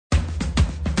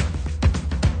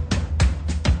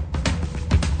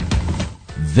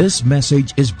This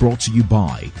message is brought to you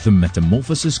by the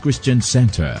Metamorphosis Christian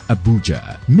Center,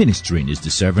 Abuja. Ministering is the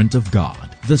servant of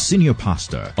God, the senior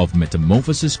pastor of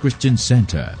Metamorphosis Christian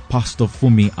Center, Pastor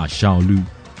Funmi Asaolu.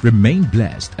 Remain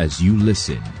blessed as you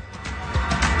listen.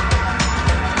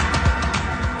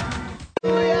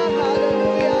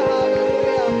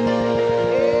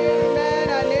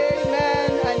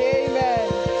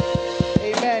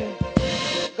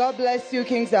 God bless you,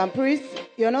 kings and priests.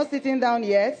 You're not sitting down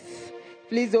yet.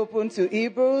 Please open to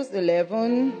Hebrews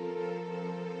 11.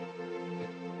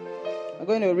 I'm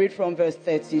going to read from verse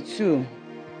 32.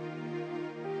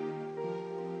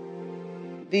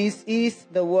 This is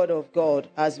the word of God.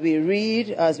 As we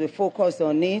read, as we focus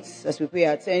on it, as we pay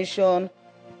attention,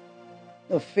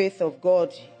 the faith of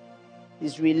God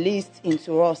is released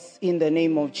into us in the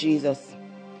name of Jesus.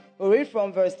 We'll read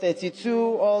from verse 32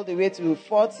 all the way to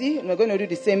 40. And we're going to do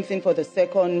the same thing for the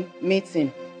second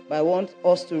meeting. But I want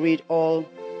us to read all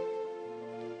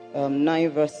 9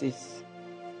 verses.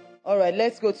 All right,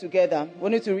 let's go together. We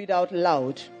need to read out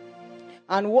loud.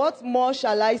 And what more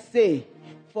shall I say?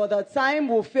 For the time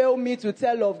will fail me to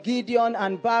tell of Gideon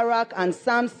and Barak and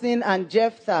Samson and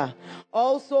Jephthah,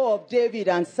 also of David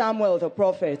and Samuel the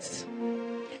prophets,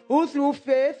 who through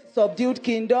faith subdued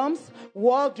kingdoms,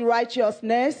 worked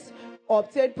righteousness,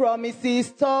 obtained promises,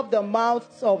 stopped the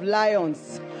mouths of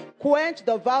lions, quenched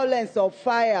the violence of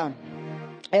fire,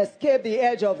 escaped the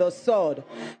edge of the sword,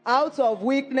 out of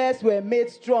weakness were made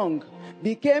strong,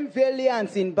 became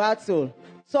valiant in battle,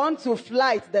 turned to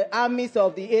flight the armies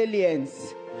of the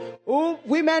aliens.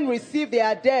 Women received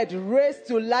their dead raised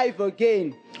to life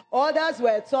again. Others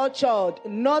were tortured,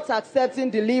 not accepting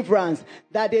deliverance,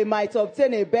 that they might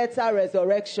obtain a better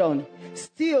resurrection.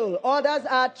 Still, others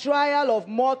had trial of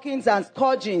mockings and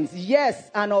scourgings,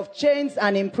 yes, and of chains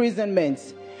and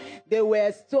imprisonments. They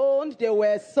were stoned, they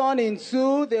were sawn in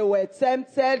two, they were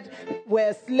tempted,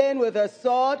 were slain with a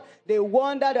sword. They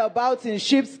wandered about in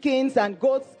sheepskins and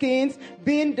goatskins,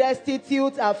 being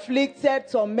destitute, afflicted,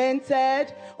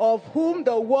 tormented, of whom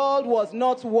the world was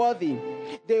not worthy.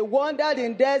 They wandered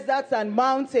in deserts and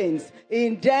mountains,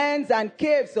 in dens and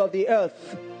caves of the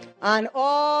earth. And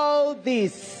all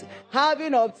this,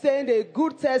 having obtained a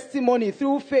good testimony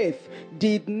through faith,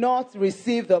 did not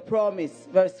receive the promise.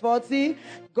 Verse 40,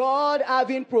 God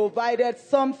having provided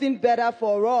something better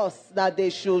for us, that they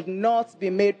should not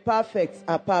be made perfect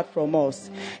apart from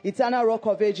us. Eternal Rock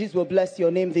of Ages will bless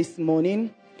your name this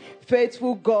morning.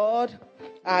 Faithful God,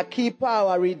 our keeper,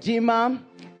 our redeemer,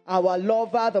 our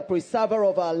lover, the preserver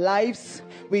of our lives,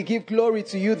 we give glory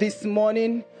to you this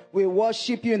morning. We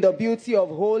worship you in the beauty of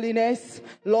holiness.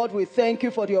 Lord, we thank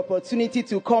you for the opportunity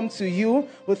to come to you.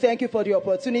 We thank you for the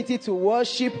opportunity to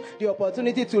worship, the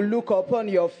opportunity to look upon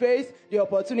your face, the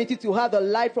opportunity to have the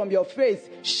light from your face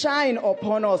shine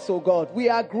upon us, oh God. We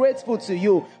are grateful to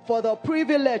you for the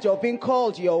privilege of being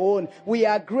called your own. We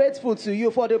are grateful to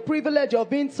you for the privilege of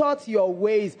being taught your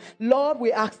ways. Lord,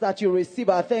 we ask that you receive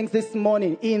our thanks this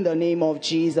morning in the name of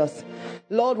Jesus.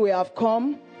 Lord, we have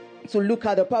come to look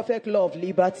at the perfect law of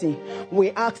liberty. We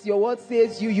ask, your word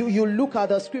says you look at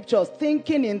the scriptures,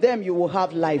 thinking in them you will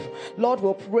have life. Lord,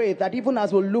 we pray that even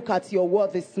as we look at your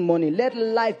word this morning, let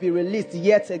life be released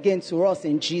yet again to us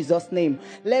in Jesus' name.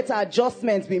 Let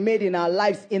adjustments be made in our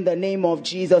lives in the name of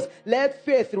Jesus. Let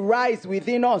faith rise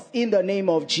within us in the name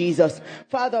of Jesus.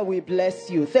 Father, we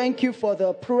bless you. Thank you for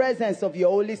the presence of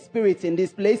your Holy Spirit in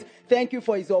this place. Thank you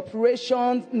for his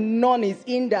operations. None is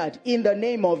hindered in the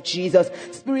name of Jesus.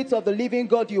 Spirit of the living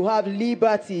God, you have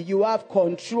liberty. You have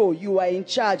control. You are in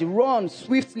charge. Run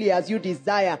swiftly as you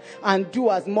desire and do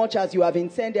as much as you have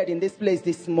intended in this place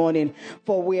this morning.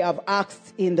 For we have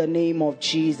asked in the name of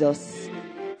Jesus.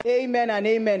 Amen and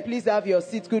amen. Please have your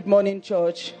seat. Good morning,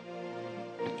 church.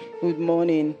 Good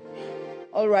morning.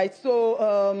 All right.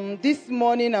 So this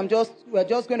morning we're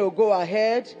just going to go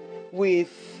ahead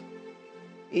with,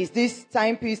 is this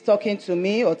timepiece talking to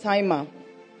me or timer?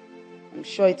 I'm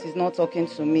sure it is not talking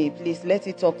to me. Please let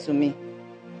it talk to me.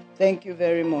 Thank you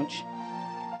very much.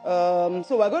 So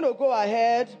we're going to go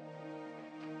ahead.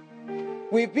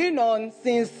 We've been on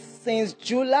since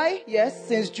July. Yes,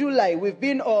 since July. We've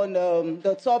been on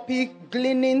the topic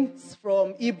gleanings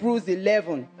from Hebrews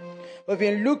 11.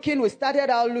 We started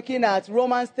out looking at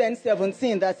Romans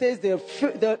 10:17 that says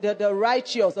the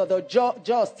righteous or the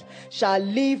just shall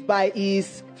live by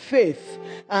his faith.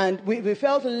 And we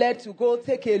felt led to go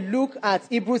take a look at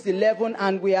Hebrews 11,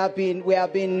 and we have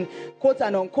been quote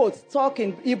and unquote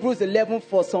talking Hebrews 11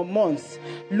 for some months,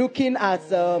 looking at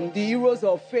the heroes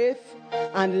of faith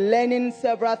and learning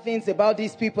several things about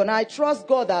these people. And I trust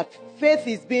God that faith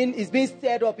is being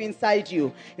stirred up inside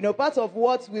you. Part of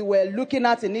what we were looking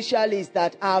at initially is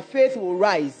that our faith will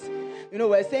rise.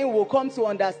 We're saying we'll come to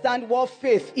understand what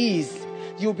faith is.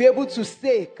 You'll be able to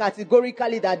say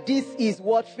categorically that this is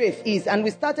what faith is. And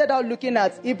we started out looking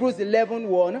at Hebrews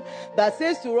 11:1 that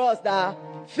says to us that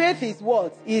faith is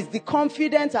what? Is the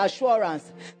confident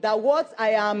assurance that what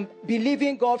I am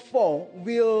believing God for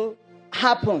will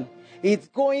happen. It's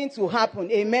going to happen.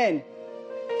 Amen.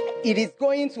 It is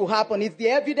going to happen. It's the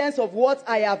evidence of what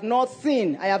I have not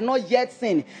seen. I have not yet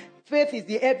seen. Faith is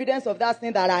the evidence of that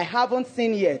thing that I haven't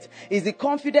seen yet. It's the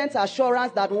confident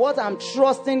assurance that what I'm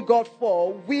trusting God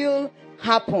for will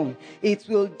happen. It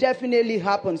will definitely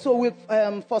happen. So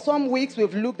for some weeks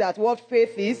we've looked at what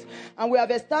faith is, and we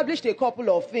have established a couple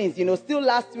of things. Still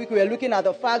last week we were looking at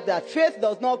the fact that faith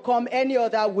does not come any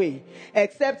other way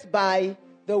except by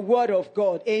the word of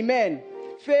God. Amen.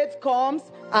 Faith comes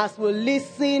as we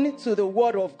listen to the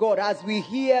word of God, as we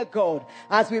hear God,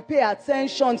 as we pay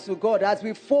attention to God, as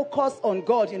we focus on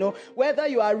God. Whether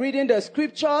you are reading the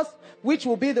scriptures, which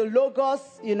will be the logos,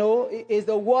 is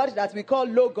the word that we call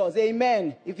logos.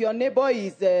 Amen. If your neighbor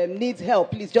needs help,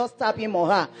 please just tap him or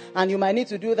her, and you might need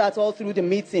to do that all through the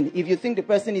meeting if you think the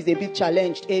person is a bit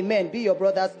challenged. Amen. Be your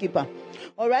brother's keeper.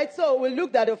 All right. So we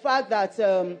looked at the fact that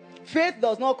faith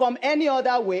does not come any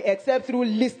other way except through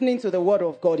listening to the word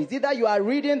of God. It's either you are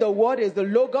reading the word, is the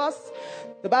logos.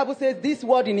 The Bible says this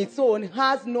word in its own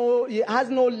has no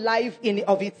life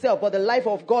of itself, but the life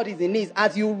of God is in it.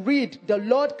 As you read, the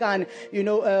Lord can,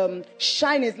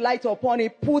 shine his light upon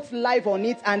it, put life on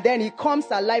it, and then it comes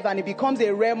alive and it becomes a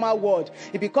rhema word.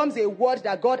 It becomes a word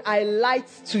that God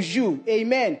highlights to you.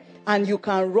 Amen. And you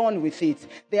can run with it.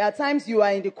 There are times you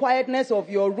are in the quietness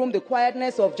of your room, the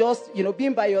quietness of just,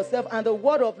 being by yourself, and the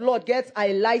word of Lord gets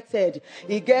highlighted.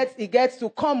 It gets to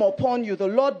come upon you. The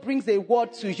Lord brings a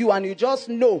word to you, and you just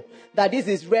know that this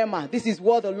is Rhema. This is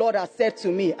what the Lord has said to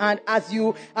me. And as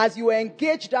you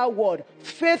engage that word,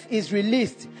 faith is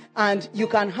released, and you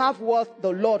can have what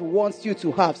the Lord wants you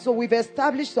to have. So we've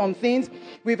established some things.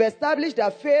 We've established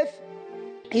that faith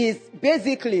is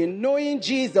basically knowing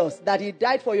Jesus, that he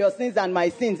died for your sins and my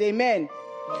sins. Amen.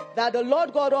 That the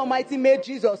Lord God Almighty made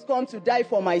Jesus come to die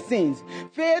for my sins.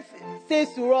 Faith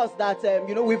says to us that,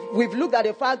 we've looked at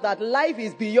the fact that life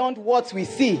is beyond what we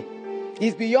see.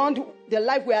 It's beyond the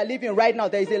life we are living right now.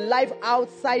 There is a life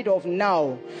outside of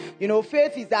now.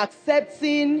 Faith is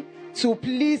accepting to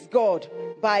please God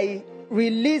by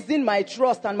releasing my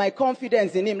trust and my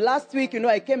confidence in him. Last week,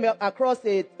 I came across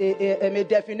a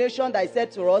definition that I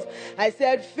said to us. I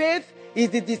said, faith is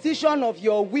the decision of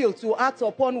your will to act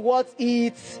upon what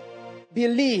it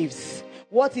believes.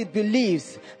 What it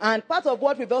believes. And part of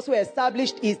what we've also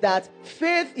established is that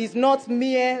faith is not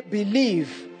mere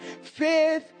belief.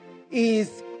 Faith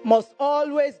must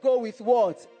always go with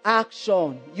what?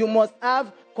 Action. You must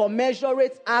have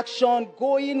commensurate action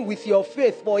going with your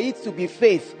faith for it to be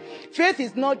faith. Faith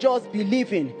is not just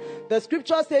believing. The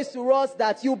scripture says to us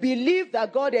that you believe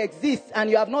that God exists and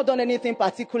you have not done anything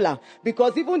particular,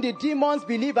 because even the demons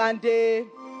believe and they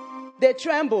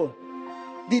tremble.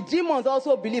 The demons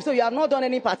also believe, so you have not done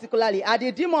anything particularly. Are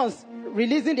the demons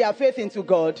releasing their faith into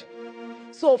God?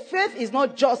 So faith is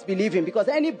not just believing, because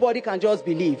anybody can just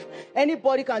believe.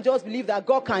 Anybody can just believe that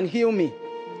God can heal me.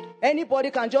 Anybody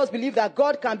can just believe that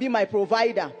God can be my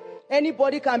provider.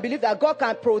 Anybody can believe that God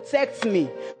can protect me.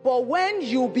 But when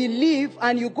you believe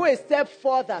and you go a step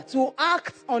further to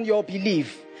act on your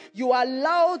belief, you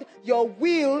allowed your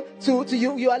will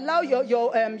you allow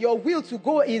your will to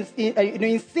go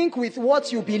in sync with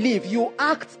what you believe. You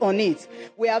act on it.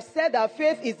 We have said that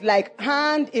faith is like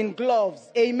hand in gloves.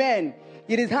 Amen.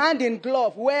 It is hand in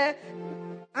glove, where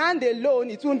hand alone,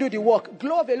 it won't do the work.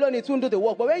 Glove alone, it won't do the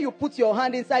work. But when you put your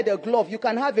hand inside the glove, you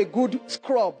can have a good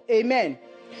scrub. Amen.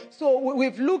 So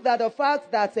we've looked at the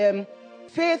fact that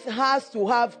faith has to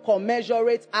have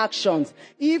commensurate actions.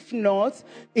 If not,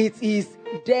 it is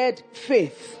dead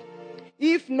faith.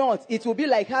 If not, it will be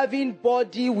like having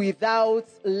body without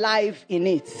life in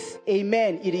it.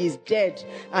 Amen. It is dead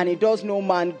and it does no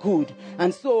man good.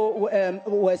 And so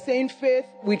we're saying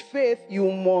with faith,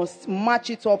 you must match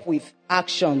it up with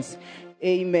actions.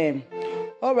 Amen.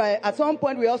 All right. At some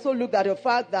point, we also looked at the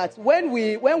fact that when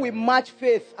we match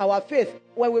our faith,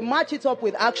 when we match it up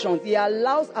with actions, it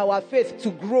allows our faith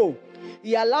to grow.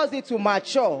 He allows it to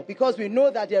mature because we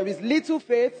know that there is little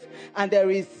faith and there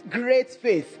is great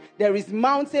faith. There is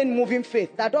mountain moving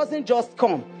faith that doesn't just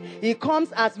come. It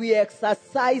comes as we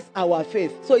exercise our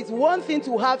faith. So it's one thing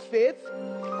to have faith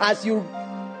as you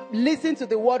listen to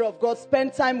the word of God,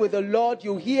 spend time with the Lord,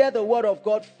 you hear the word of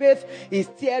God, faith is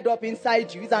stirred up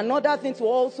inside you. It's another thing to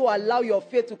also allow your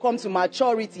faith to come to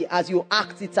maturity as you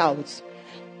act it out.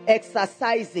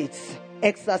 Exercise it.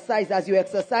 Exercise. As you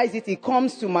exercise it, it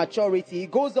comes to maturity.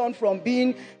 It goes on from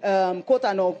being, quote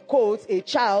unquote, a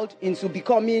child into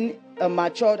becoming a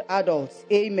matured adult.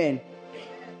 Amen.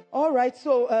 All right.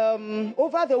 So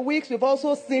over the weeks, we've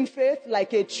also seen faith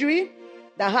like a tree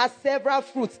that has several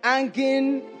fruits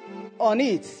hanging on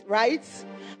it, right?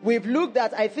 We've looked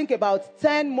at, I think, about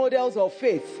 10 models of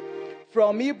faith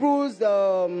from Hebrews.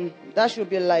 That should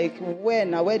be like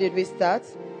when? Where did we start?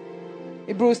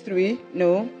 Hebrews 3?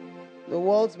 No. The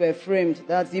worlds were framed.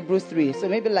 That's Hebrews 3. So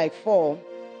maybe like 4.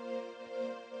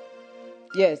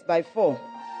 Yes, by 4.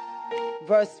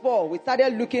 Verse 4, we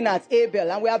started looking at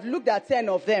Abel, and we have looked at 10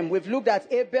 of them. We've looked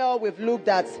at Abel, we've looked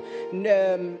at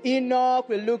Enoch,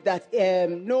 we looked at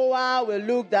Noah, we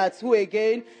looked at who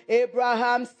again?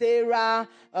 Abraham, Sarah,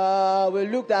 we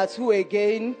looked at who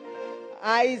again?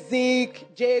 Isaac,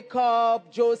 Jacob,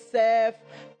 Joseph,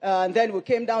 and then we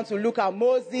came down to look at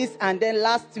Moses, and then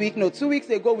 2 weeks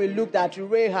ago, we looked at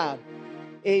Rahab.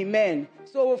 Amen.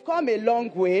 So we've come a long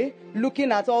way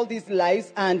looking at all these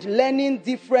lives and learning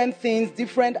different things,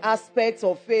 different aspects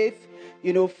of faith,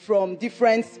 from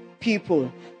different people.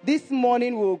 This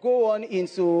morning we'll go on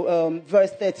into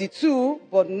verse 32,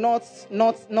 but not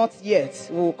yet.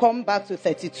 We'll come back to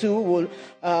 32.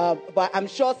 But I'm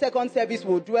sure second service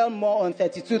will dwell more on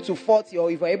 32 to 40, or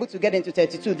if we're able to get into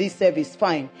 32 this service,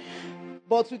 fine.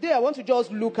 But today I want to just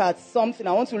look at something.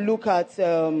 I want to look at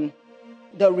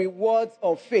the rewards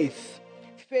of faith.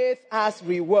 Faith has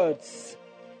rewards.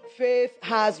 Faith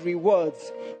has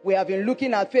rewards. We have been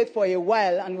looking at faith for a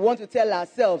while and want to tell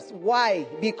ourselves why.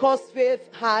 Because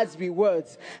faith has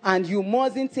rewards. And you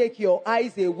mustn't take your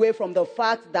eyes away from the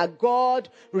fact that God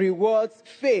rewards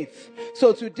faith.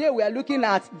 So today we are looking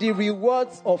at the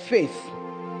rewards of faith.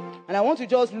 And I want to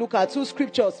just look at 2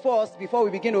 scriptures first before we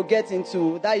begin to get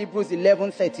into that Hebrews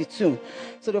 11:32.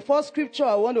 So the first scripture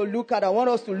I want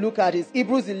us to look at is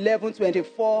Hebrews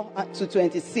 11:24 to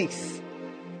 26.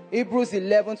 Hebrews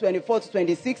 11:24 to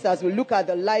 26, as we look at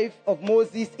the life of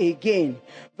Moses again.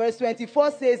 Verse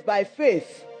 24 says, by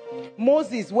faith,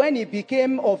 Moses, when he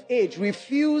became of age,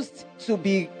 refused to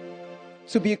be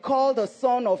called the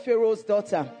son of Pharaoh's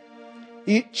daughter.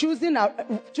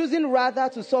 Choosing rather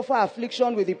to suffer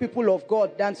affliction with the people of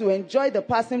God than to enjoy the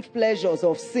passing pleasures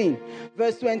of sin.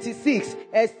 Verse 26,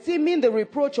 esteeming the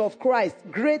reproach of Christ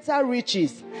greater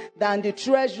riches than the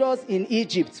treasures in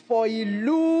Egypt, for he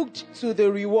looked to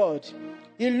the reward.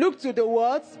 He looked to the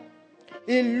what?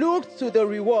 He looked to the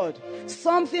reward.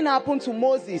 Something happened to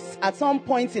Moses at some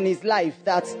point in his life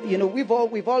that, we've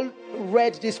all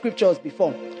read these scriptures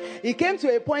before. He came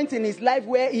to a point in his life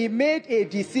where he made a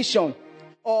decision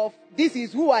of, this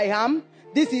is who I am,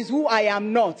 this is who I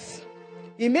am not.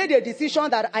 He made a decision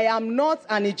that I am not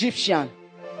an Egyptian.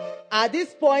 At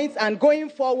this point and going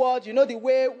forward, the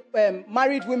way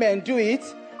married women do it,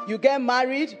 you get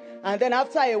married, and then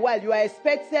after a while, you are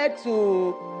expected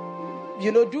to,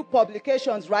 do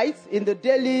publications, right, in the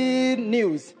daily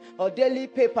news or daily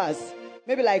papers,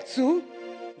 maybe like 2,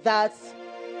 that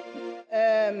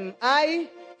I,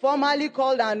 formerly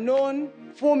called and known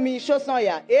Funmi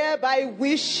Asaolu, hereby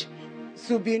wish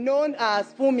to be known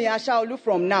as Funmi Asaolu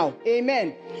from now.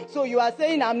 Amen. So you are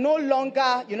saying I'm no longer,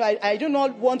 I do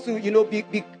not want to,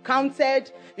 be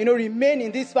counted, remain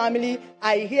in this family.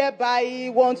 I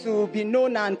hereby want to be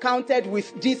known and counted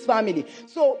with this family.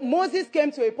 So Moses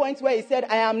came to a point where he said,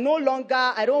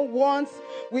 I don't want,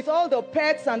 with all the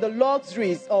perks and the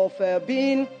luxuries of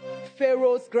being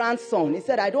Pharaoh's grandson. He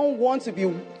said, I don't want to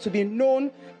be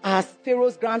known as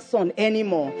Pharaoh's grandson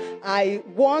anymore. I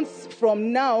want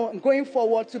from now going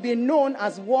forward to be known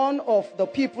as one of the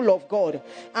people of God.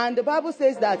 And the Bible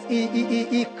says that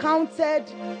he counted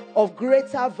of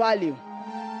greater value,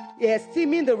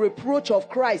 esteeming the reproach of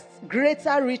Christ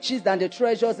greater riches than the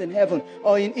treasures in heaven,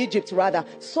 or in Egypt rather.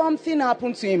 Something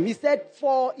happened to him. He said,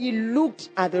 for he looked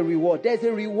at the reward. There's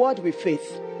a reward with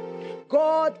faith.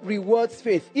 God rewards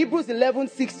faith. Hebrews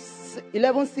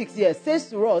 11:6 says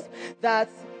to us that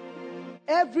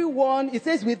everyone, it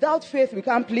says, without faith we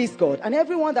can't please God. And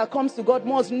everyone that comes to God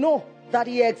must know that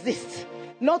he exists.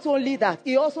 Not only that,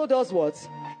 he also does what?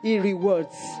 He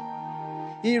rewards.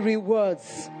 He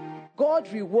rewards. God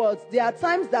rewards. There are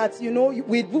times that,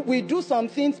 we do some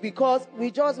things because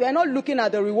we're not looking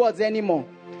at the rewards anymore.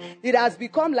 It has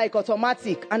become like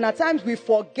automatic. And at times we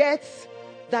forget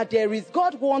that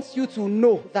God wants you to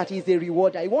know that He's a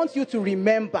rewarder. He wants you to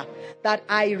remember that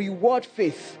I reward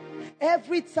faith.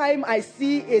 Every time I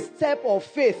see a step of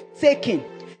faith taken,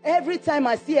 every time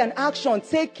I see an action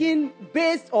taken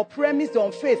based or premised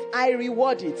on faith, I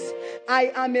reward it.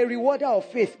 I am a rewarder of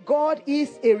faith. God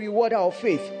is a rewarder of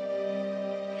faith.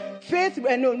 Faith,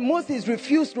 when Moses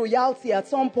refused royalty at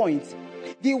some point,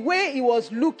 the way he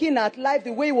was looking at life,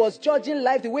 the way he was judging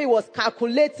life, the way he was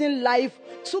calculating life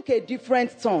took a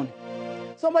different turn.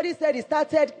 Somebody said he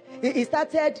started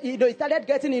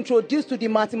getting introduced to the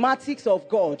mathematics of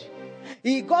God.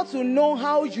 He got to know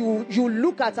how you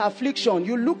look at affliction,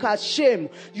 you look at shame,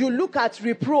 you look at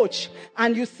reproach,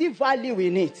 and you see value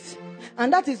in it.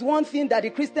 And that is one thing that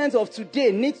the Christians of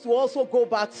today need to also go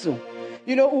back to.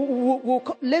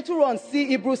 We'll later on see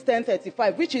Hebrews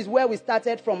 10:35, which is where we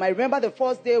started from. I remember the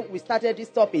first day we started this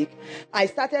topic, I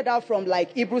started out from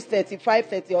like Hebrews 35,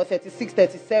 30, or 36,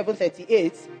 37,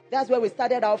 38. That's where we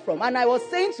started out from. And I was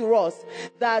saying to us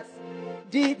that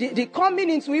the coming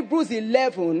into Hebrews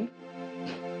 11,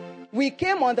 we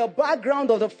came on the background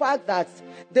of the fact that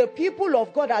the people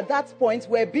of God at that point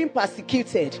were being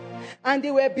persecuted. And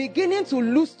they were beginning to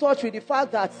lose touch with the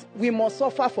fact that we must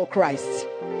suffer for Christ.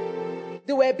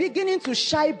 They were beginning to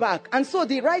shy back. And so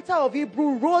the writer of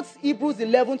Hebrews wrote Hebrews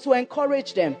 11 to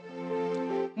encourage them.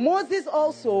 Moses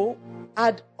also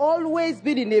had always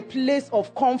been in a place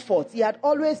of comfort. He had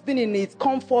always been in his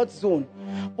comfort zone.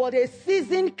 But a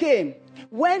season came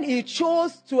when he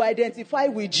chose to identify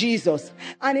with Jesus.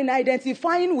 And in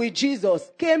identifying with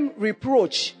Jesus came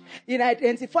reproach. In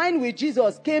identifying with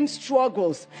Jesus came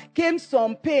struggles, came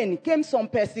some pain, came some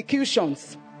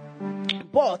persecutions.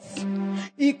 But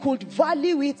he could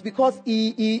value it because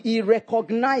he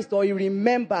recognized, or he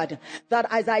remembered, that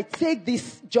as I take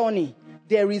this journey,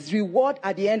 there is reward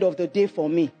at the end of the day for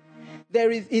me.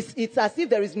 It's as if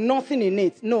there is nothing in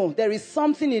it. No, there is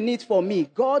something in it for me.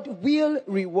 God will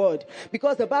reward.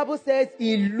 Because the Bible says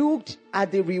he looked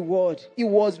at the reward. He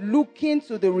was looking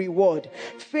to the reward.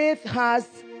 Faith has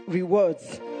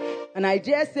rewards. And I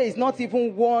dare say it's not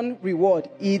even one reward.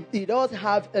 It does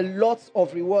have a lot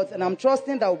of rewards. And I'm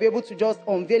trusting that we'll be able to just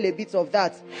unveil a bit of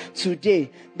that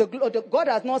today. God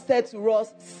has not said to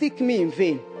us, seek me in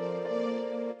vain.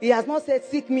 He has not said,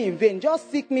 seek me in vain.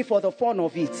 Just seek me for the fun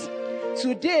of it.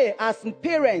 Today, as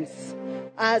parents,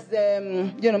 as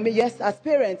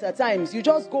parents at times, you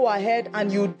just go ahead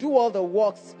and you do all the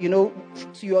works, to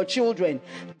your children.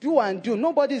 Do and do.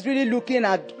 Nobody's really looking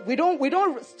at, we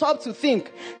don't stop to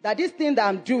think that this thing that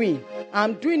I'm doing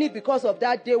it because of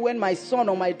that day when my son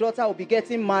or my daughter will be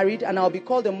getting married and I'll be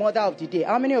called the mother of the day.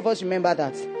 How many of us remember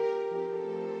that?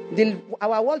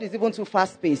 Our world is even too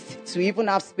fast-paced to even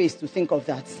have space to think of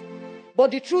that.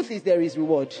 But the truth is there is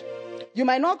reward. You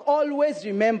might not always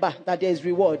remember that there is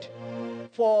reward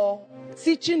for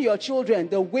teaching your children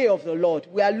the way of the Lord.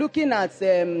 We are looking at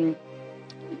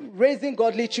raising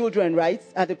godly children, right,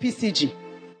 at the PCG.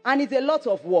 And it's a lot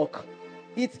of work.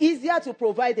 It's easier to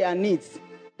provide their needs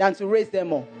than to raise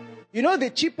them up.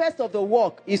 The cheapest of the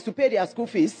work is to pay their school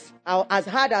fees, as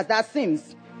hard as that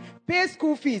seems. Pay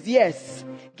school fees, yes.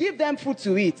 Give them food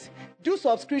to eat. Do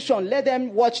subscription. Let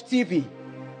them watch TV.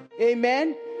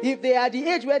 Amen. If they are the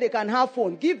age where they can have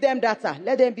phone, give them data.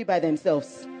 Let them be by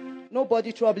themselves.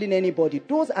 Nobody troubling anybody.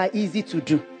 Those are easy to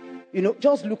do.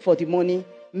 Just look for the money.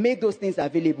 Make those things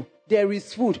available. There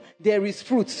is food. There is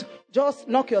fruits. Just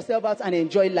knock yourself out and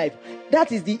enjoy life.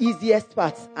 That is the easiest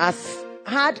part. As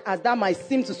hard as that might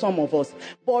seem to some of us.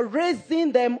 But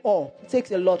raising them up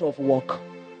takes a lot of work.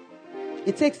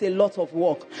 It takes a lot of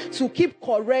work to keep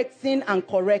correcting and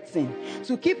correcting.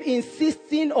 To keep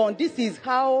insisting on this is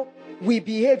how we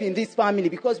behave in this family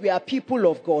because we are people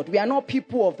of God. We are not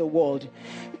people of the world.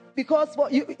 Because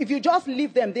if you just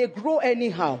leave them, they grow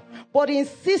anyhow. But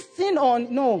insisting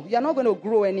on, no, you're not going to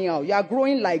grow anyhow. You are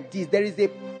growing like this. There is a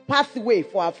pathway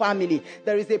for our family.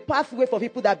 There is a pathway for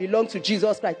people that belong to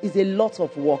Jesus Christ. It's a lot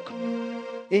of work.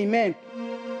 Amen.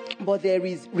 But there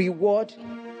is reward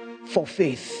for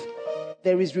faith.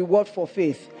 There is reward for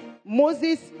faith.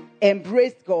 Moses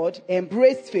embraced God,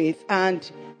 embraced faith, and,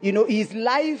 his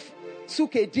life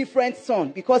took a different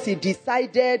turn because he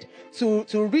decided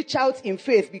to reach out in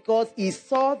faith because he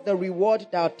saw the reward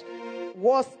that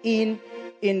was in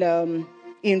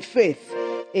faith.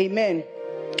 Amen.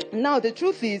 Now, the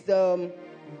truth is, God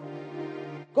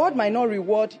might not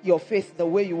reward your faith the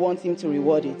way you want him to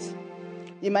reward it.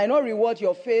 He might not reward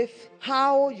your faith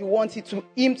how you want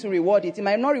him to reward it. He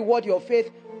might not reward your faith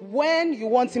when you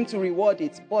want him to reward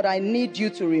it. But I need you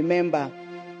to remember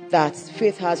that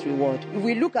faith has reward. If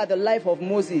we look at the life of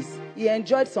Moses, he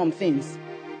enjoyed some things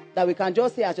that we can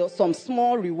just say as just some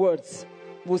small rewards.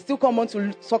 We'll still come on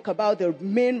to talk about the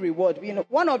main reward.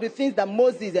 One of the things that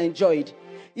Moses enjoyed,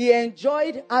 he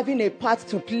enjoyed having a part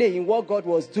to play in what God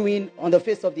was doing on the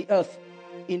face of the earth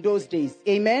in those days.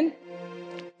 Amen?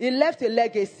 He left a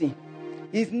legacy.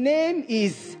 His name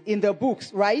is in the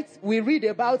books, right? We read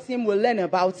about him, we learn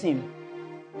about him.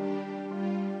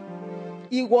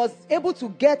 He was able to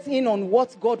get in on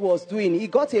what God was doing. He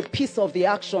got a piece of the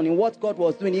action in what God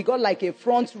was doing. He got like a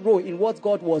front row in what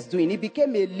God was doing. He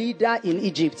became a leader in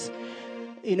Egypt,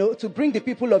 to bring the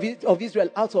people of Israel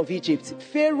out of Egypt.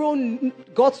 Pharaoh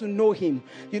got to know him.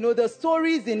 The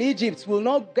stories in Egypt will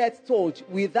not get told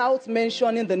without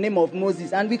mentioning the name of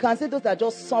Moses. And we can say those are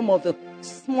just some of the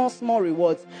small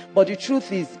rewards. But the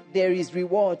truth is, there is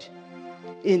reward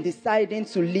in deciding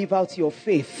to live out your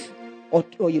faith or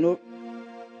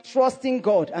trusting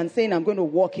God and saying, I'm going to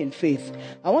walk in faith.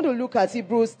 I want to look at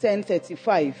Hebrews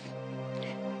 10:35.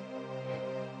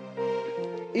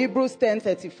 Hebrews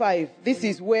 10:35. This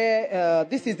is where,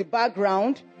 this is the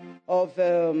background of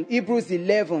Hebrews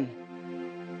 11.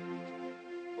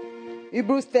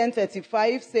 Hebrews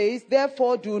 10:35 says,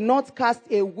 therefore do not cast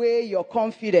away your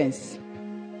confidence,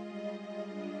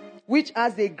 which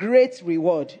has a great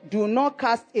reward. Do not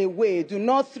cast away. Do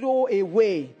not throw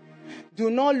away. Do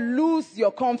not lose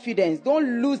your confidence.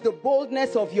 Don't lose the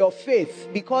boldness of your faith,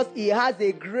 because it has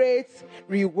a great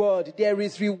reward. There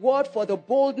is reward for the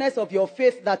boldness of your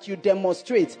faith that you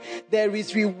demonstrate. There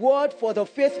is reward for the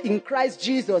faith in Christ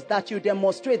Jesus that you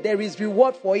demonstrate. There is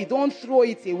reward for it. Don't throw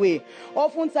it away.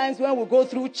 Oftentimes when we go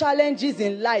through challenges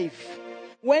in life,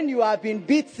 when you have been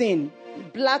beaten,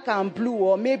 black and blue,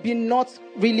 or maybe not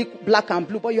really black and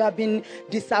blue, but you have been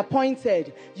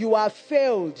disappointed, you have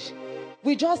failed,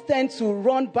 we just tend to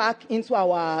run back into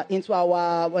our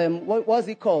what's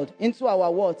it called? Into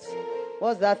our what?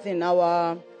 What's that thing?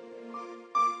 Our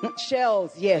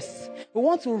shells, yes. We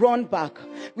want to run back.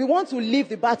 We want to leave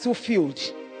the battlefield.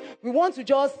 We want to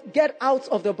just get out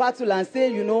of the battle and say,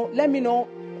 let me not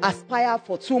aspire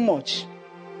for too much.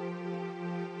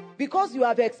 Because you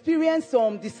have experienced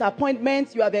some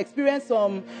disappointments, you have experienced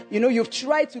some, you've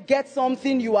tried to get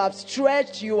something, you have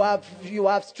stretched yourself,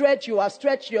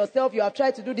 you have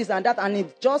tried to do this and that, and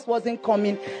it just wasn't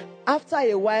coming. After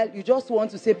a while, you just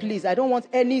want to say, please, I don't want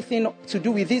anything to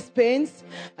do with these pains.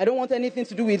 I don't want anything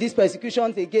to do with these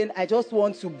persecutions again. I just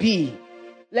want to be.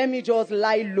 Let me just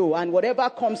lie low, and whatever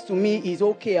comes to me is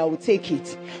okay, I will take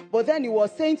it. But then he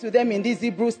was saying to them in this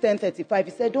Hebrews 10:35,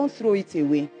 he said, don't throw it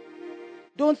away.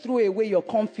 Don't throw away your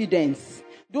confidence.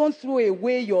 Don't throw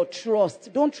away your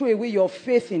trust. Don't throw away your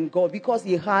faith in God, because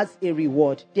He has a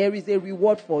reward. There is a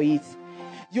reward for it.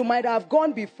 You might have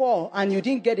gone before and you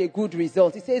didn't get a good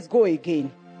result. He says, go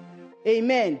again.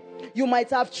 Amen. You might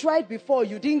have tried before,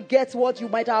 you didn't get what you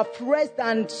might have pressed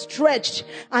and stretched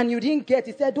and you didn't get.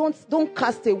 He said, don't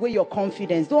cast away your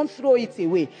confidence. Don't throw it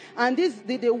away. And this,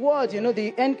 the word, the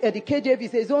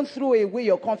KJV says, don't throw away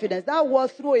your confidence. That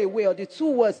word throw away, or the two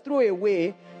words throw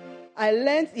away, I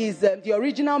learned is the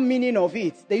original meaning of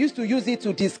it. They used to use it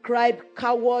to describe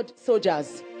coward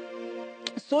soldiers.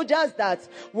 Soldiers that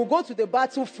will go to the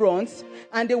battlefront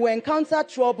and they will encounter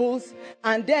troubles,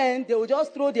 and then they will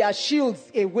just throw their shields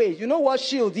away. You know what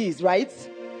shield is, right?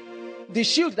 The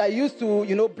shield that used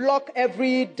to, block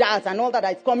every dart and all that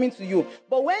is coming to you.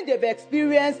 But when they've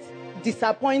experienced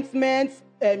disappointment,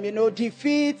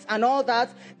 defeats and all that,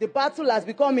 the battle has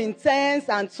become intense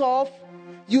and tough.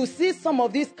 You see some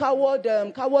of these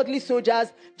cowardly soldiers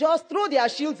just throw their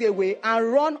shields away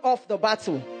and run off the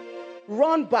battle.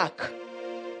 Run back.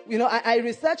 I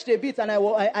researched a bit, and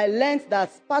I learned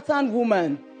that Spartan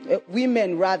women,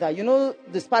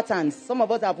 the Spartans. Some of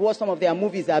us have watched some of their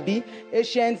movies,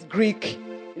 ancient Greek.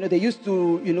 They used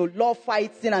to, love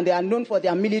fighting, and they are known for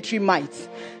their military might.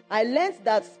 I learned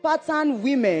that Spartan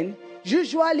women,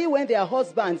 usually when their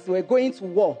husbands were going to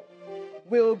war,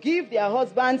 will give their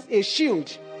husbands a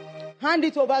shield, hand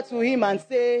it over to him and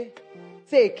say,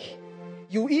 take,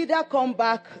 you either come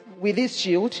back with this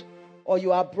shield, or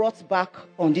you are brought back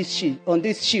on this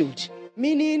shield.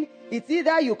 Meaning, it's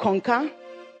either you conquer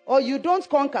or you don't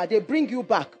conquer. They bring you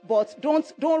back, but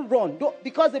don't run.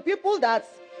 Because the people that,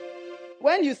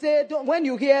 when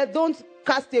you hear, don't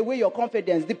cast away your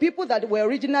confidence, the people that were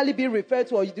originally being referred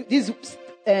to, or these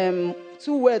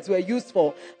two words were used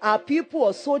for, are people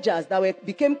or soldiers that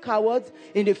became cowards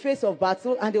in the face of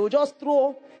battle, and they will just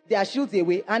throw their shields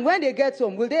away. And when they get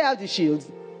home, will they have the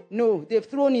shields? No, they've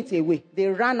thrown it away. They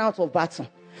ran out of battle.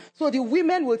 So the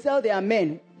women will tell their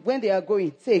men, when they are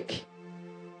going, take.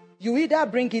 You either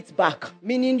bring it back,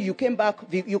 meaning you come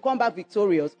back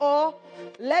victorious, or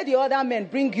let the other men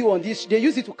bring you on this. They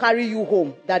use it to carry you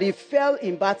home, that he fell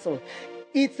in battle.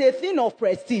 It's a thing of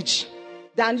prestige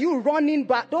than you running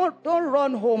back. Don't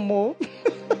run home, Mo.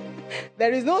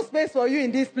 There is no space for you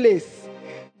in this place.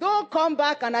 Don't come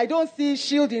back and I don't see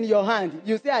shield in your hand.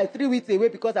 You say I threw it away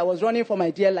because I was running for my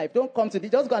dear life. Don't come to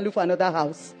this. Just go and look for another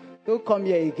house. Don't come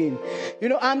here again.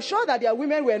 I'm sure that their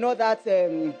women were not that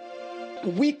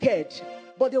wicked,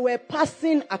 but they were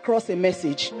passing across a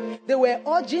message. They were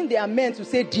urging their men to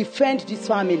say, defend this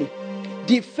family.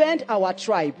 Defend our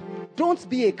tribe. Don't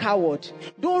be a coward.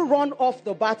 Don't run off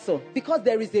the battle, because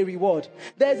there is a reward.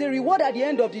 There's a reward at the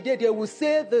end of the day. They will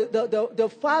say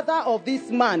the father of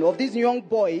this man, of this young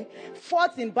boy,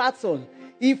 fought in battle.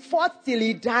 He fought till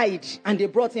he died, and they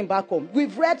brought him back home.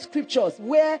 We've read scriptures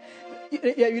where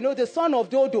the son of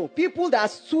Dodo, people that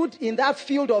stood in that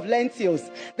field of lentils,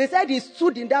 they said he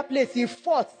stood in that place, he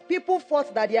fought. People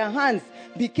fought that their hands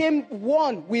became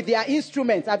one with their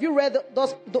instruments. Have you read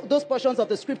those portions of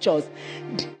the scriptures?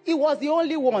 He was the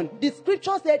only one. The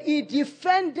scripture said he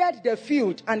defended the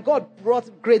field and God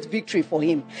brought great victory for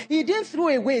him. He didn't throw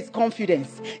away his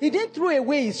confidence. He didn't throw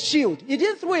away his shield. He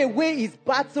didn't throw away his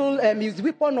battle, his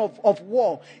weapon of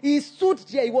war. He stood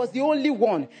there. He was the only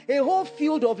one. A whole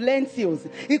field of lentils.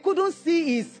 He couldn't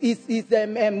see his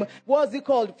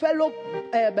fellow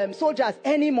soldiers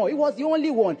anymore. He was the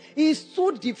only one. He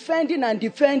stood defending,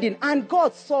 and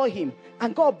God saw him,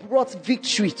 and God brought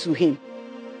victory to him.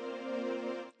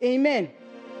 Amen.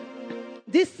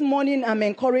 This morning, I'm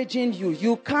encouraging you.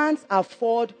 You can't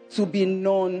afford to be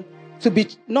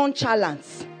nonchalant.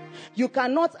 You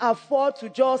cannot afford to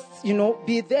just,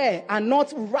 be there and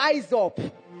not rise up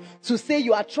to say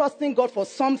you are trusting God for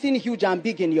something huge and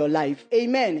big in your life.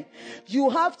 Amen. You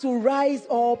have to rise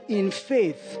up in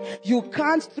faith. You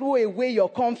can't throw away your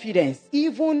confidence,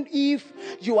 even if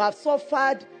you have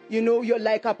suffered. You're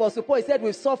like Apostle Paul. He said,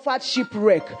 we've suffered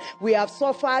shipwreck. We have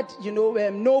suffered,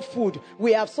 no food.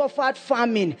 We have suffered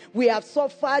famine. We have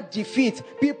suffered defeat.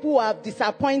 People have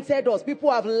disappointed us. People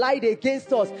have lied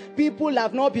against us. People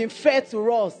have not been fair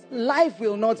to us. Life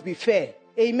will not be fair.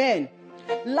 Amen.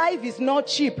 Life is not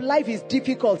cheap. Life is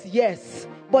difficult, yes.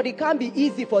 But it can be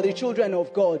easy for the children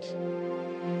of God.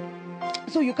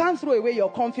 So you can't throw away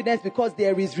your confidence, because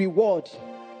there is reward.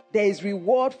 There is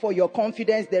reward for your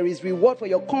confidence. There is reward for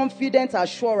your confident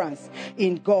assurance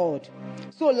in God.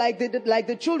 So like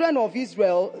the children of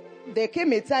Israel, there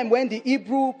came a time when the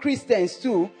Hebrew Christians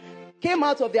too came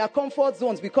out of their comfort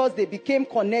zones because they became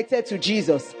connected to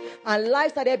Jesus. And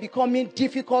life started becoming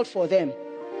difficult for them.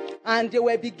 And they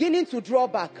were beginning to draw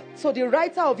back. So the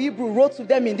writer of Hebrew wrote to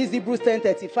them in this Hebrews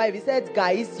 10:35. He said,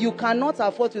 guys, you cannot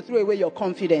afford to throw away your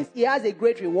confidence. He has a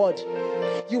great reward.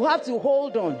 You have to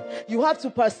hold on. You have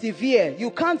to persevere. You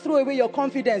can't throw away your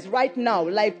confidence right now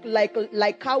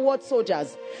like coward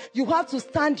soldiers. You have to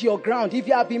stand your ground. If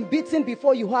you have been beaten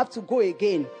before, you have to go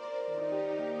again.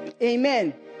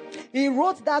 Amen. He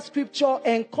wrote that scripture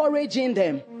encouraging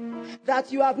them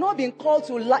that you have not been called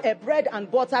to a bread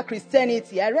and butter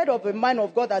Christianity. I read of a man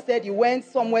of God that said he went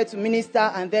somewhere to minister,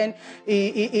 and then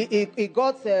he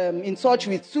got in touch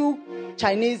with two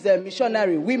Chinese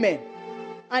missionary women.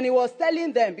 And he was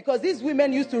telling them, because these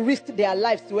women used to risk their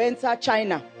lives to enter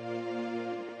China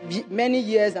many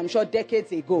years, I'm sure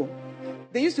decades ago.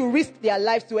 They used to risk their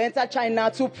lives to enter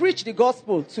China to preach the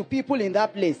gospel to people in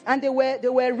that place. And they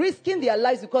were risking their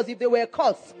lives because if they were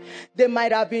caught, they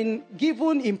might have been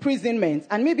given imprisonment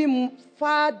and maybe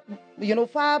far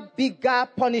bigger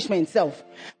punishment itself.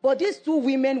 But these two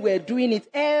women were doing it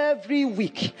every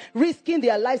week, risking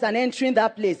their lives and entering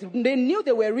that place. They knew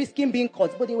they were risking being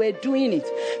caught, but they were doing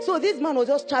it. So this man was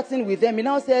just chatting with them. He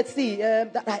now said, see,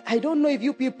 I don't know if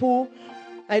you people...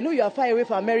 I know you are far away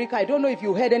from America. I don't know if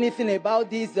you heard anything about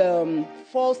this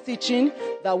false teaching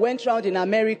that went around in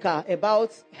America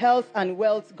about health and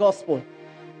wealth gospel,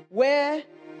 where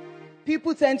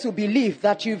people tend to believe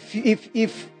that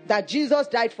if that Jesus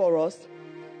died for us,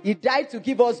 he died to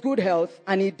give us good health,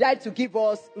 and he died to give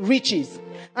us riches.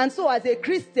 And so, as a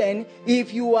Christian,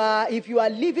 if you are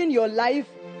living your life,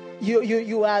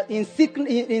 you are in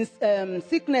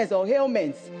sickness or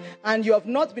ailments, and you have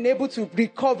not been able to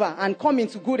recover and come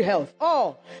into good health,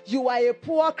 or you are a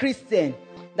poor Christian,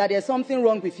 that there's something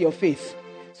wrong with your faith.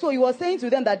 So he was saying to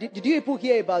them that, did you people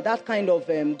hear about that kind of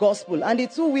gospel? And the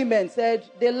two women said,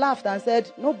 they laughed and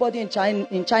said, nobody in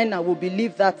China will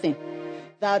believe that thing.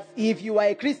 That if you are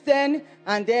a Christian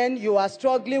and then you are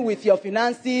struggling with your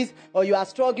finances, or you are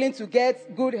struggling to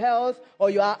get good health, or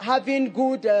you are having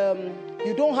good,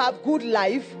 you don't have good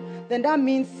life, then that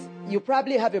means you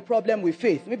probably have a problem with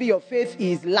faith. Maybe your faith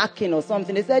is lacking or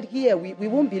something. They said, here, we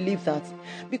won't believe that.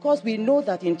 Because we know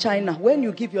that in China, when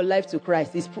you give your life to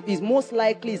Christ, it's most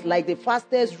likely it's like the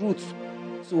fastest route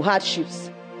to hardships.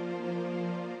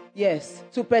 Yes,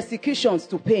 to persecutions,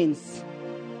 to pains.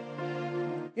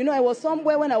 You know, I was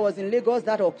somewhere when I was in Lagos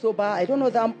that October. I don't know,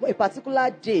 that a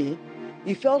particular day,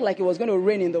 it felt like it was going to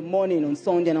rain in the morning on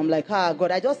Sunday. And I'm like,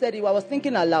 God, I just said it. I was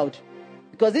thinking aloud.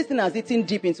 Because this thing has eaten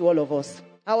deep into all of us.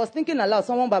 I was thinking aloud.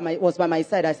 Someone was by my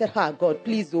side. I said, God,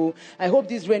 please, I hope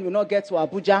this rain will not get to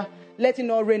Abuja. Let it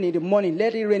not rain in the morning.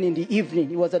 Let it rain in the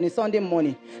evening. It was on a Sunday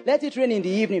morning. Let it rain in the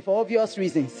evening for obvious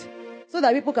reasons. So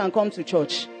that people can come to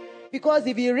church. Because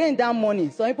if it rained that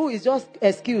morning, some people is just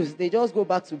excuse. They just go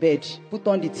back to bed, put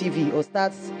on the TV or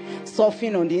start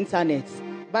surfing on the internet.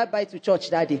 Bye-bye to church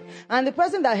that day. And the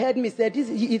person that heard me said,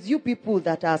 it's you people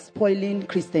that are spoiling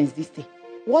Christians this day.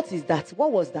 What is that?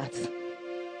 What was that?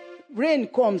 Rain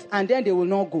comes and then they will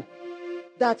not go.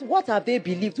 That what have they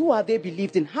believed? Who have they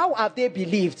believed in? How have they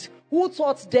believed? Who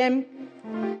taught them?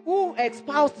 Who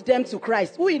espoused them to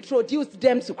Christ? Who introduced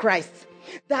them to Christ?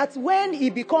 That when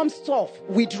it becomes tough,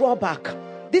 we draw back.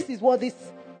 This is what this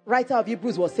writer of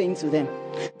Hebrews was saying to them.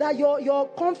 That your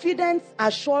confidence,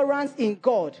 assurance in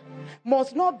God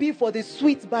must not be for the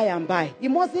sweet by and by. It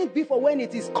mustn't be for when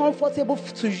it is comfortable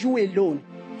to you alone.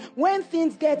 When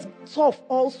things get tough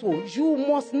also, you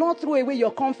must not throw away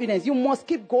your confidence. You must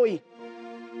keep going.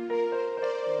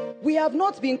 We have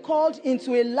not been called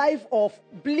into a life of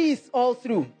bliss all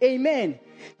through. Amen.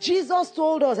 Jesus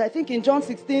told us, I think in John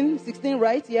 16,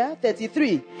 right? Yeah,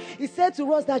 33. He said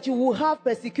to us that you will have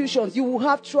persecutions, you will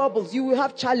have troubles, you will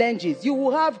have challenges, you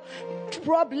will have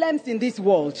problems in this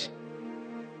world.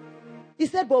 He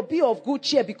said, but be of good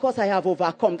cheer because I have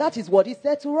overcome. That is what he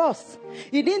said to us.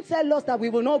 He didn't tell us that we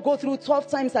will not go through tough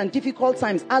times and difficult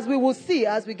times. As we will see,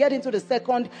 as we get into the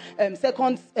second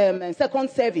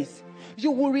service, you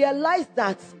will realize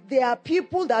that there are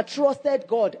people that trusted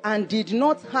God and did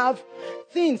not have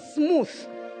things smooth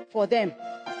for them.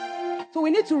 So we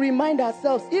need to remind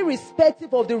ourselves,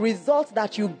 irrespective of the results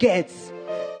that you get,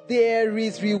 there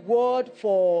is reward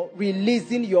for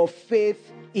releasing your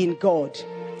faith in God.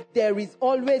 There is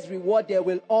always reward. There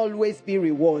will always be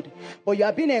reward. But you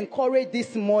have been encouraged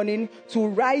this morning to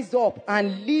rise up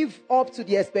and live up to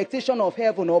the expectation of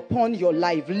heaven upon your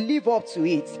life. Live up to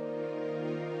it.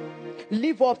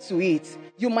 Live up to it.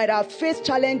 You might have faced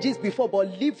challenges before,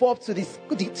 but live up to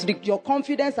your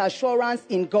confidence, assurance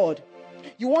in God.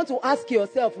 You want to ask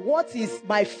yourself, what is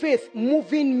my faith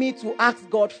moving me to ask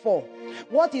God for?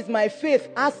 What is my faith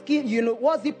asking,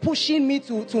 what's it pushing me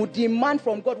to demand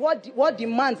from God? What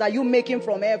demands are you making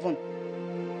from heaven?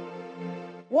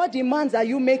 What demands are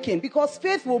you making? Because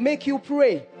faith will make you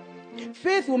pray.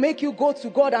 Faith will make you go to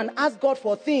God and ask God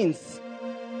for things.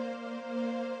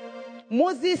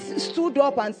 Moses stood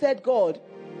up and said, God,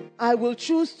 I will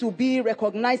choose to be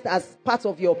recognized as part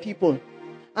of your people.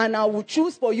 And I will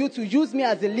choose for you to use me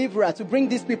as a deliverer to bring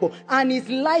these people. And his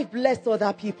life blessed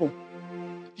other people.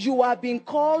 You are being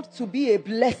called to be a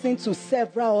blessing to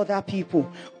several other people.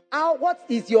 What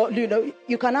is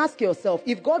you can ask yourself,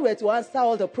 if God were to answer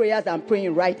all the prayers I'm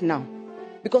praying right now,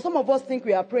 because some of us think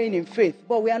we are praying in faith,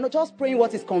 but we are not just praying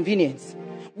what is convenient.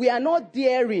 We are not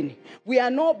daring. We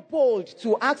are not bold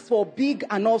to ask for big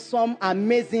and awesome,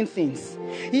 amazing things.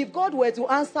 If God were to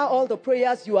answer all the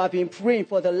prayers you have been praying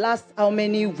for the last how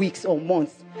many weeks or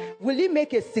months, will it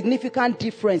make a significant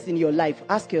difference in your life?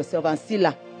 Ask yourself and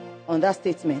seal on that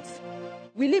statement.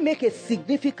 Will it make a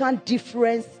significant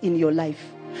difference in your life?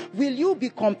 Will you be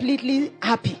completely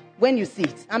happy when you see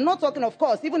it? I'm not talking, of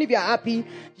course, even if you're happy,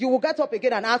 you will get up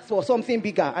again and ask for something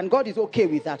bigger, and God is okay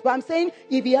with that. But I'm saying,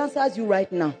 if he answers you right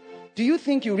now, do you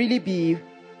think you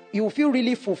will feel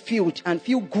really fulfilled and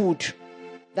feel good?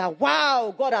 That,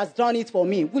 wow, God has done it for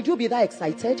me. Would you be that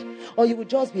excited? Or you would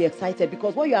just be excited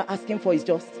because what you are asking for is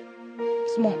just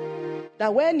small.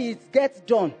 That when it gets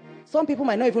done, some people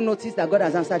might not even notice that God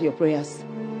has answered your prayers.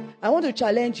 I want to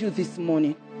challenge you this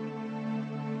morning.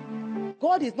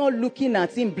 God is not looking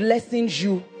at him blessing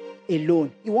you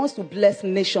alone. He wants to bless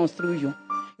nations through you.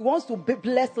 He wants to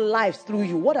bless lives through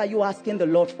you. What are you asking the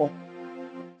Lord for?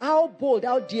 How bold,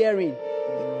 how daring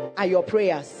are your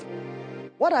prayers?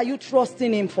 What are you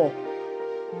trusting him for?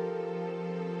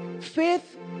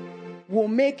 Faith will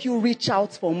make you reach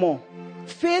out for more.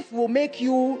 Faith will make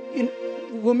you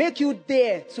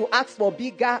dare to ask for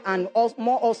bigger and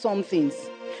more awesome things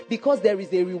because there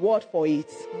is a reward for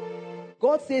it.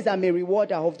 God says, I'm a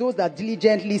rewarder of those that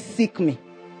diligently seek me.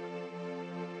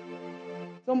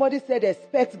 Somebody said,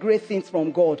 expect great things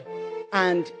from God.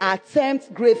 and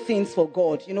attempt great things for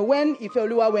God. You know, when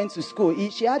Ifeoluwa went to school,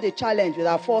 she had a challenge with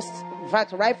her first, in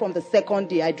fact, right from the second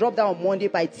day. I dropped down on Monday.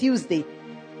 By Tuesday,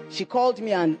 she called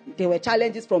me and there were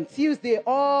challenges from Tuesday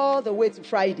all the way to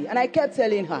Friday. And I kept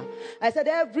telling her, I said,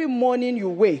 every morning you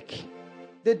wake,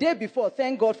 the day before,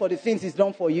 thank God for the things he's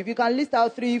done for you. If you can list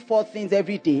out 3-4 things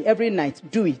every day, every night,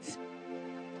 do it.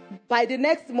 By the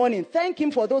next morning, thank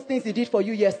him for those things he did for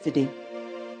you yesterday.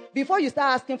 Before you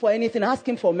start asking for anything, ask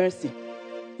him for mercy.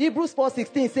 Hebrews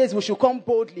 4:16 says we should come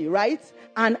boldly, right?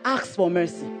 And ask for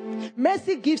mercy.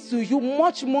 Mercy gives to you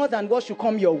much more than what should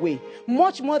come your way.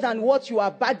 Much more than what you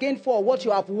have bargained for, what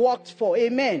you have worked for.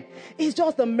 Amen. It's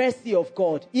just the mercy of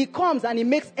God. He comes and he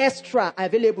makes extra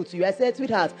available to you. I said,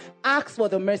 sweetheart, ask for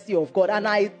the mercy of God. And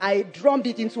I drummed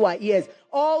it into her ears.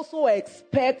 Also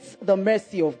expect the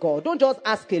mercy of God. Don't just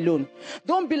ask alone.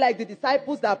 Don't be like the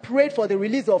disciples that prayed for the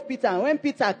release of Peter. And when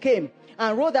Peter came,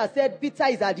 and Rhoda said, Peter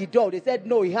is at the door. They said,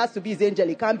 no, it has to be his angel.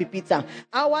 It can't be Peter.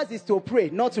 Ours is to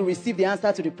pray, not to receive the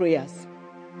answer to the prayers.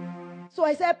 So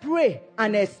I said, pray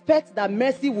and expect that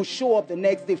mercy will show up the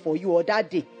next day for you or that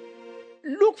day.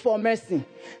 Look for mercy.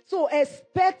 So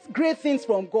expect great things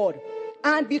from God.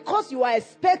 And because you are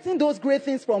expecting those great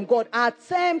things from God,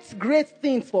 attempt great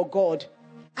things for God.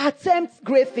 Attempt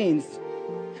great things.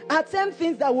 Attempt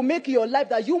things that will make your life,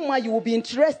 that you will be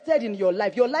interested in your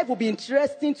life. Your life will be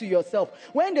interesting to yourself.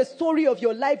 When the story of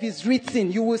your life is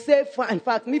written, you will say, in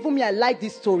fact, even me, I like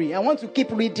this story. I want to keep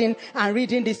reading and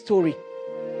reading this story.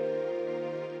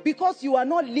 Because you are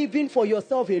not living for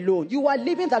yourself alone. You are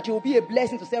living that you will be a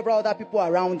blessing to several other people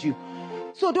around you.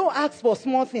 So don't ask for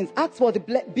small things. Ask for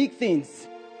the big things.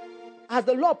 As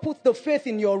the Lord puts the faith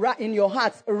in your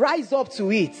hearts, rise up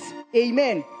to it.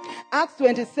 Amen. Acts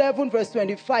 27 verse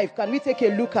 25. Can we take a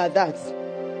look at that?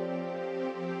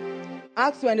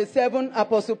 Acts 27,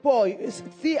 Apostle Paul,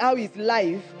 see how his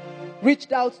life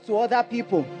reached out to other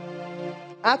people.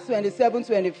 Acts 27,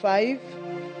 25.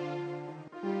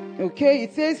 Okay,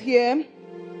 it says here,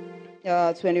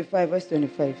 25 verse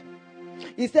 25.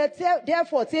 He said,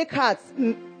 therefore take heart,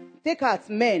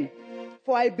 men,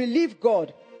 for I believe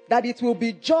God, that it will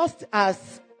be just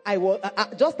as he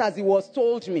was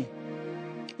told me.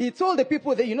 He told the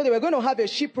people that, they were going to have a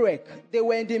shipwreck. They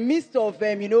were in the midst of,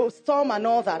 storm and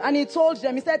all that. And he told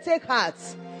them, he said, take heart.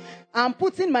 I'm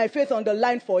putting my faith on the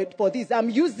line for this. I'm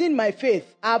using my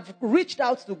faith. I've reached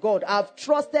out to God. I've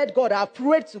trusted God. I've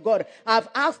prayed to God. I've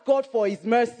asked God for his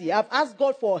mercy. I've asked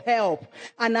God for help.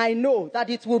 And I know that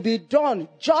it will be done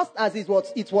just as it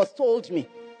was told me.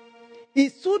 He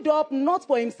stood up not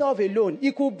for himself alone.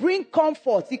 He could bring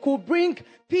comfort. He could bring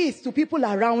peace to people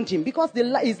around him because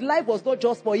his life was not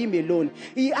just for him alone.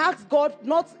 He asked God,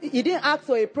 he didn't ask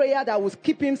for a prayer that would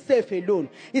keep him safe alone.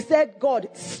 He said, God,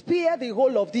 spare the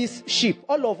whole of this ship,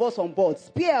 all of us on board.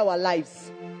 Spare our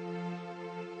lives.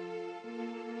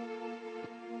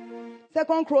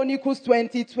 2 Chronicles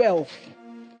 20:12.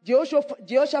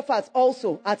 Jehoshaphat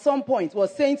also at some point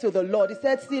was saying to the Lord, he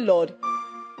said, see, Lord,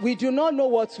 we do not know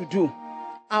what to do.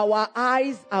 Our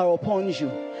eyes are upon you.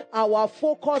 Our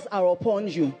focus are upon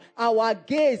you. Our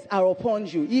gaze are upon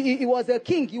you. He was a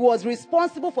king. He was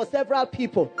responsible for several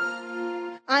people.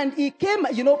 And he came,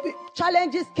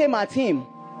 challenges came at him.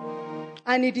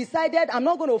 And he decided, I'm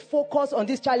not going to focus on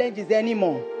these challenges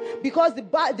anymore. Because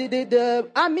the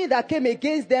army that came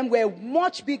against them were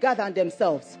much bigger than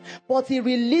themselves. But he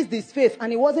released his faith.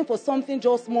 And it wasn't for something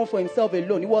just small for himself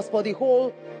alone. It was for the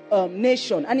whole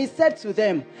nation. And he said to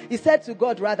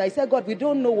God, God, we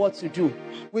don't know what to do.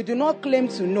 We do not claim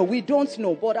to know. We don't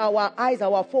know. But our eyes,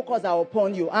 our focus are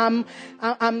upon you. I'm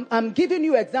giving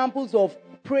you examples of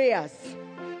prayers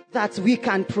that we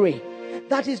can pray.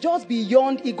 That is just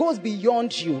beyond, it goes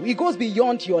beyond you. It goes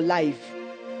beyond your life.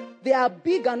 There are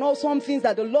big and awesome things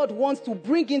that the Lord wants to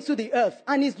bring into the earth.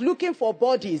 And he's looking for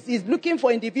bodies. He's looking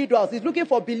for individuals. He's looking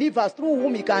for believers through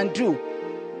whom he can do.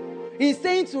 He's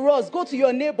saying to us, go to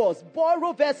your neighbors,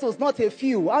 borrow vessels, not a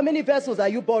few. How many vessels are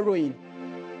you borrowing?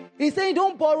 He's saying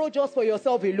don't borrow just for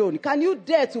yourself alone. Can you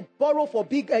dare to borrow for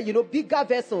bigger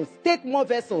vessels? Take more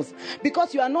vessels.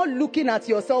 Because you are not looking at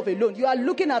yourself alone. You are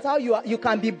looking at how you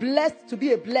can be blessed to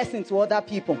be a blessing to other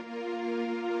people.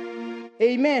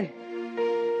 Amen.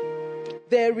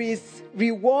 There is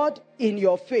reward in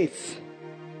your faith.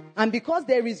 And because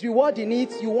there is reward in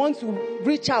it, you want to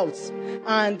reach out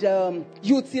and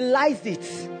utilize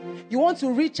it. You want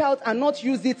to reach out and not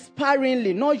use it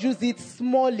sparingly, not use it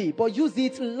smallly, but use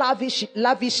it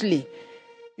lavishly.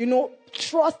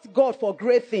 Trust God for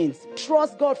great things.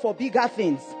 Trust God for bigger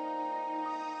things.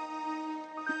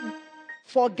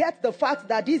 Forget the fact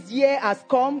that this year has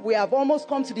come. We have almost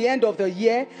come to the end of the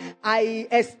year. I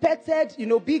expected,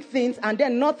 big things, and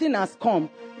then nothing has come.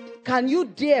 Can you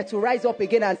dare to rise up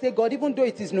again and say, God, even though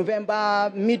it is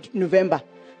November, mid-November,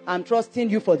 I'm trusting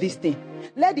you for this thing.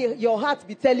 Let your heart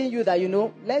be telling you that,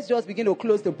 let's just begin to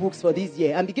close the books for this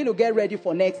year and begin to get ready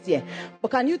for next year.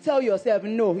 But can you tell yourself,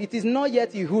 no, it is not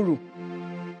yet Ihuru.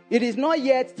 It is not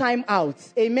yet time out.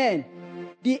 Amen.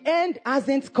 The end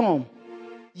hasn't come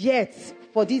yet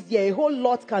for this year. A whole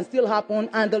lot can still happen,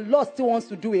 and the Lord still wants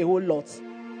to do a whole lot.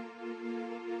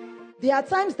 There are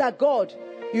times that God,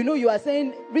 you are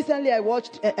saying, recently I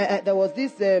watched, there was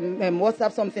this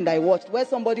WhatsApp something that I watched where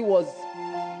somebody was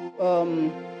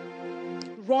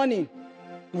running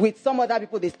with some other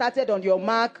people. They started on your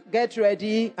mark, get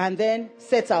ready, and then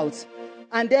set out.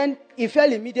 And then he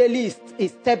fell immediately, he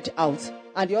stepped out,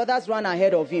 and the others ran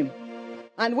ahead of him.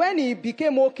 And when he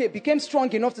became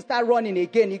strong enough to start running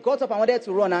again, he got up and wanted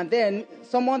to run. And then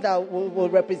someone that will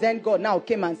represent God now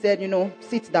came and said,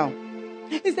 sit down.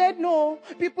 He said, no,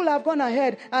 people have gone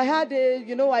ahead. I had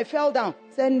I fell down.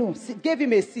 He said, no, gave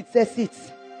him a seat, said, sit.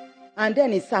 And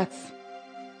then he sat.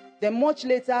 Then much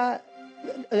later,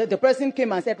 the person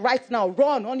came and said, right now,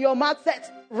 run on your mark,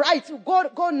 set, right,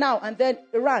 go now. And then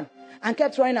he ran and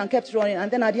kept running and kept running.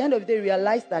 And then at the end of the day, he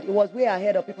realized that he was way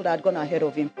ahead of people that had gone ahead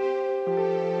of him.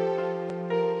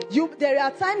 There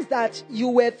are times that you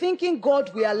were thinking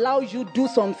God will allow you do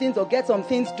some things or get some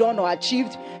things done or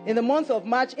achieved in the months of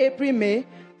March, April, May,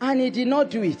 and he did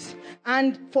not do it.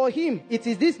 And for him, it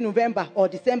is this November or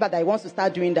December that he wants to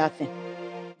start doing that thing.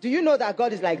 Do you know that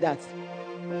God is like that?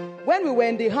 When we were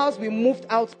in the house we moved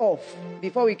out of,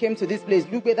 before we came to this place,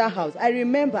 Lugbeda's house, I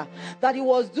remember that it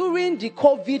was during the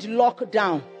COVID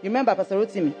lockdown. You remember, Pastor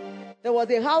Rotimi? There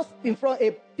was a house in front, a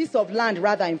piece of land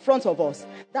rather, in front of us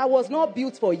that was not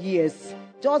built for years,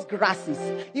 just grasses.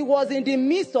 It was in the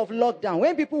midst of lockdown,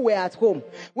 when people were at home,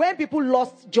 when people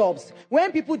lost jobs,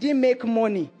 when people didn't make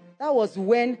money. That was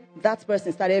when that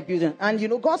person started building.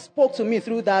 And God spoke to me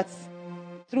through that.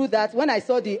 When I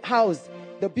saw the house,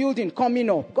 the building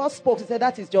coming up, God spoke to say,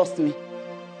 that is just me.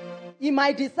 He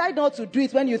might decide not to do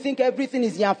it when you think everything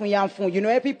is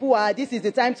yamfun. People are, this is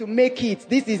the time to make it.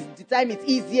 This is the time it's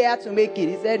easier to make it.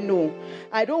 He said, no,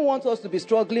 I don't want us to be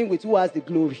struggling with who has the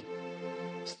glory.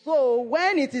 So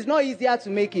when it is not easier to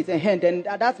make it, then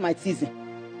that's my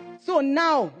season. So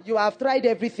now you have tried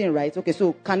everything, right? Okay,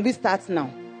 so can we start now?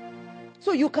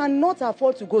 So you cannot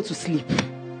afford to go to sleep.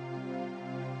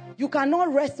 You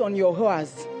cannot rest on your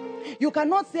horse. You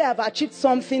cannot say, I've achieved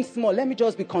something small. Let me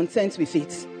just be content with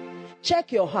it.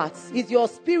 Check your heart. Is your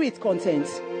spirit content?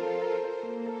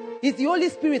 Is the Holy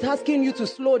Spirit asking you to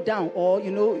slow down, or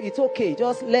it's okay?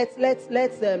 Just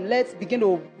let's begin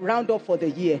to round up for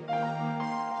the year.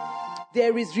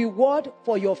 There is reward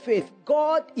for your faith.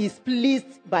 God is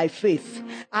pleased by faith.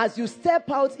 As you step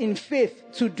out in faith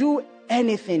to do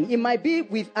anything, it might be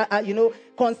with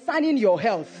concerning your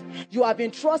health. You have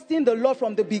been trusting the Lord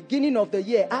from the beginning of the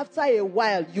year. After a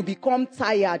while, you become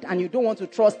tired and you don't want to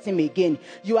trust him again.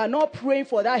 You are not praying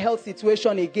for that health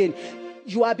situation again.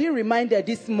 You are being reminded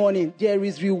this morning, there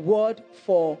is reward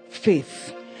for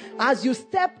faith. As you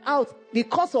step out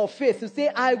because of faith, you say,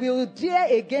 I will dare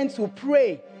again to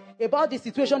pray about the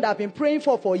situation that I've been praying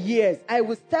for years. I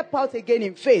will step out again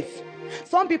in faith.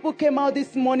 Some people came out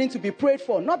this morning to be prayed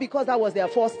for, not because that was their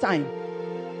first time.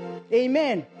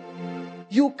 Amen.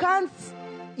 You can't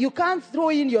throw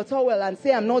in your towel and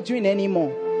say, I'm not doing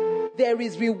anymore. There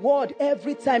is reward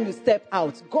every time you step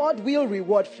out. God will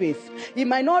reward faith. He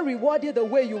might not reward you the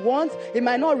way you want. He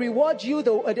might not reward you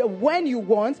when you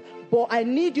want. But I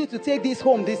need you to take this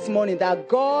home this morning, that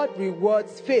God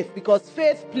rewards faith, because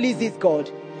faith pleases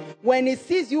God. When he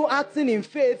sees you acting in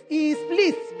faith, he is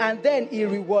pleased, and then he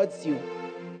rewards you.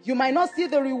 You might not see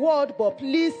the reward, but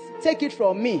please take it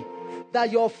from me that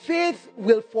your faith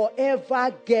will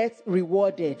forever get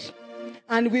rewarded.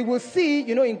 And we will see,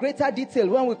 in greater detail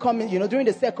when we come in, during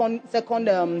the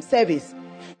second service.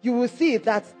 You will see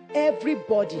that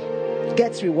everybody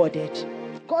gets rewarded.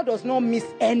 God does not miss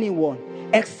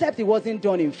anyone, except it wasn't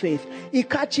done in faith. He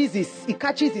catches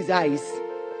his eyes.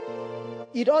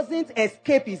 It doesn't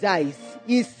escape his eyes.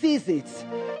 He sees it.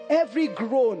 Every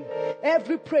groan,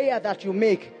 every prayer that you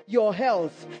make, your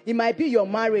health, it might be your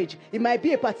marriage, it might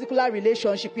be a particular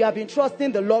relationship you have been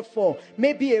trusting the Lord for,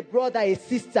 maybe a brother, a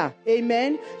sister.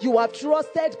 Amen. You have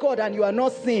trusted God and you are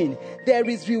not seeing. There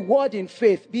is reward in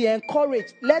faith. Be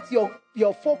encouraged. Let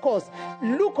your focus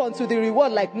look unto the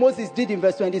reward, like Moses did in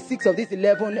verse 26 of this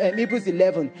Hebrews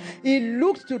 11. He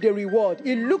looked to the reward.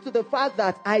 He looked to the fact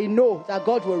that I know that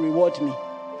God will reward me.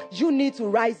 you need to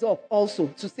rise up also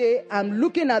to say, I'm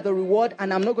looking at the reward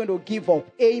and I'm not going to give up.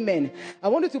 Amen. I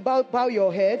want you to bow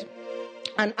your head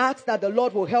and ask that the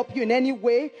Lord will help you in any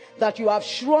way that you have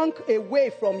shrunk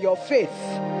away from your faith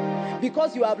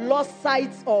because you have lost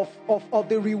sight of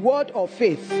the reward of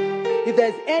faith. If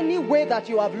there's any way that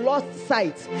you have lost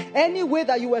sight, any way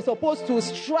that you were supposed to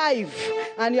strive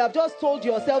and you have just told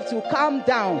yourself to calm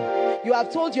down, you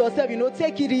have told yourself,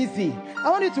 take it easy.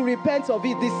 I want you to repent of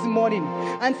it this morning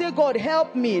and say, God,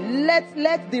 help me.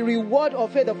 Let the reward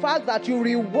of faith, the fact that you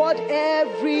reward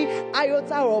every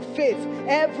iota of faith,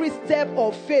 every step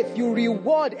of faith, you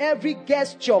reward every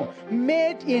gesture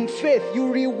made in faith,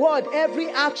 you reward every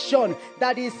action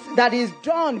that is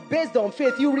done based on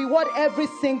faith, you reward every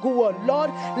single one. Lord,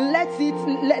 let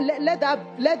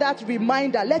that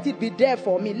reminder, let it be there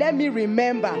for me. Let me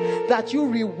remember that you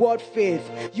reward faith.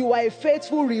 You are a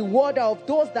faithful rewarder of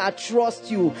those that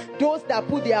trust you, those that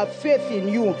put their faith in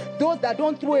you, those that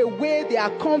don't throw away their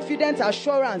confident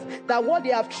assurance that what they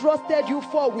have trusted you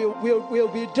for will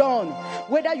be done.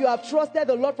 Whether you have trusted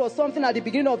the Lord for something at the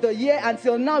beginning of the year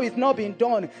until now it's not been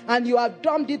done, and you have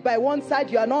dumped it by one side,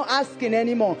 you are not asking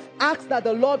anymore. Ask that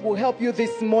the Lord will help you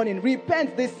this morning.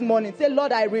 Repent this morning. Say,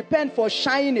 Lord, I repent for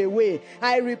shying away.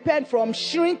 I repent from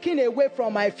shrinking away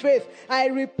from my faith. I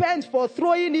repent for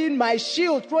throwing in my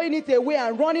shield, throwing it away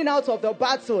and running out of the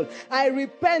battle. I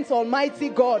repent, Almighty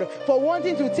God, for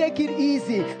wanting to take it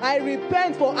easy. I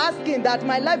repent for asking that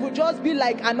my life will just be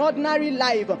like an ordinary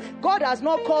life. God has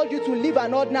not called you to live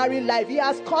an ordinary life. He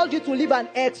has called you to live an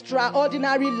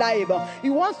extraordinary life.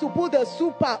 He wants to put the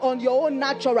super on your own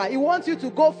natural. He wants you to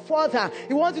go further.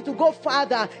 He wants you to go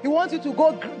farther. He wants you to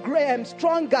go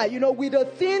stronger, with the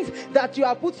things that you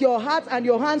have put your heart and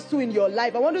your hands to in your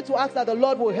life. I want you to ask that the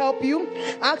Lord will help you.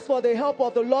 Ask for the help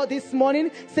of the Lord this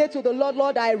morning. Say to the Lord,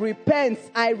 Lord, I repent.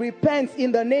 I repent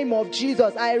in the name of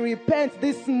Jesus. I repent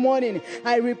this morning.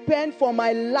 I repent for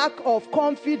my lack of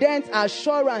confidence,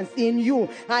 assurance in you.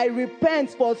 I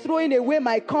repent for throwing away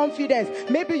my confidence.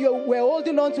 Maybe you were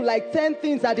holding on to like 10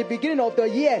 things at the beginning of the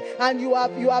year and you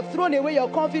have thrown away your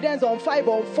confidence on 5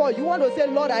 or 4. You want to say,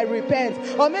 Lord, I repent.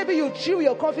 Or maybe you threw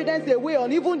your confidence away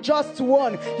on even just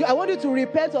one. I want you to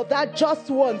repent of that just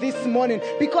one this morning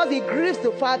because it grieves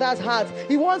the Father's heart.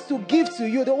 He wants to give to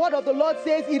you. The word of the Lord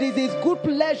says it is his good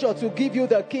pleasure to give you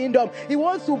the kingdom. He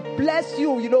wants to bless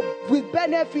you, with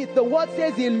benefits. The word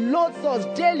says he loads us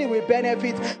daily with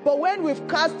benefits. But when we've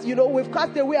cast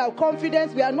away our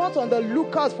confidence, we are not on the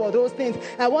lookout for those things.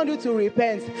 I want you to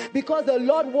repent because the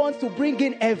Lord wants to bring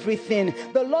in everything.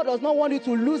 The Lord does not want you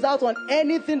to lose out on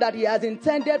anything that he has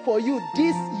intended for you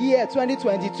this year,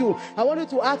 2022. I want you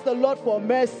to ask the Lord for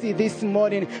mercy this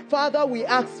morning. Father, we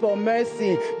ask for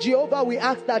mercy. Jehovah, we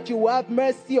ask that you will have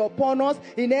mercy upon us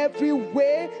in every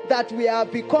way that we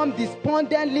have become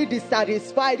despondently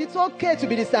dissatisfied. It's okay to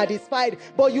be dissatisfied,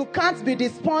 but you can't be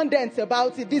despondent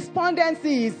about it.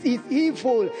 Despondency is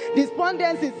evil.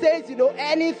 Despondency says,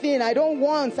 anything I don't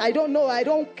want, I don't know, I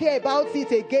don't care about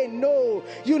it again. No,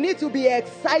 you need to be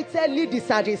excitedly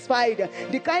dissatisfied.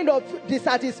 The kind of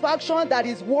dissatisfaction that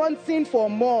is wanting for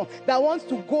more, that wants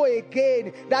to go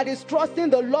again, that is trusting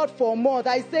the Lord for more,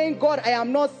 that is saying, God, I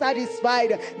am not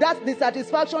satisfied. That's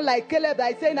dissatisfaction like Caleb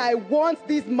that is saying, I want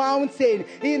this mountain.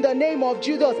 In the name of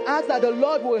Jesus, ask that the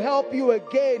Lord will help you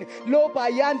again.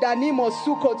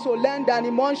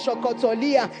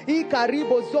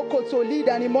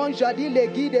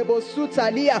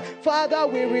 Father,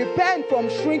 we repent from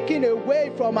shrinking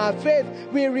away from our faith.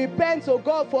 We repent, oh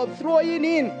God, for throwing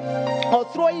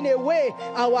away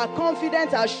our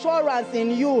confident assurance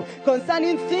in you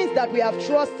concerning things that we have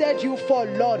trusted you for,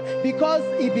 Lord, because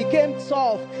it became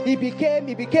tough, it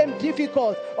became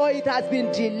difficult, or it has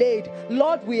been delayed.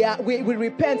 Lord, we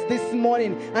repent this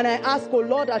morning, and I ask, oh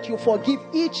Lord, that you forgive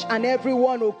each and every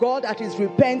one, oh God, that is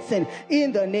repenting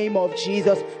in the name of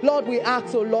Jesus. Lord, we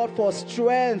ask, oh Lord, for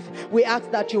strength. We ask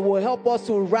that you will help us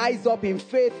to rise up in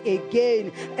faith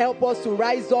again. Help us to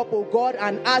rise up, oh God,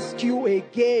 and ask you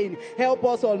again. Help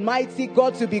us, Almighty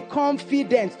God, to be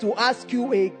confident to ask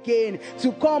you again,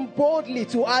 to come boldly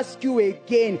to ask you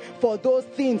again for those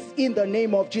things in the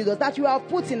name of Jesus that you have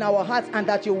put in our hearts and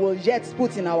that you will yet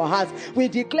put in our hearts. We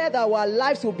declare that our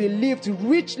lives will be lived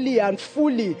richly and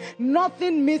fully,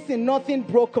 nothing missing, nothing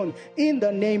broken, in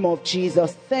the name of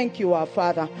Jesus. Thank you, our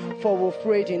Father, for we've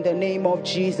prayed in the name of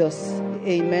Jesus.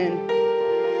 Amen.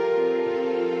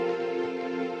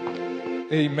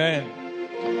 Amen.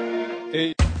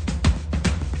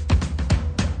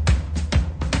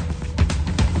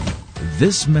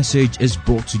 This message is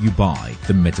brought to you by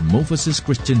the Metamorphosis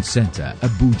Christian Center,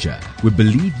 Abuja. We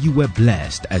believe you were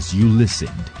blessed as you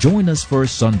listened. Join us for a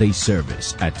Sunday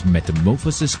service at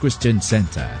Metamorphosis Christian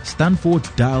Center, Stanford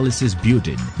Dialysis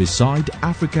Building, beside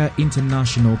Africa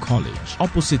International College,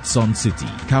 opposite Sun City,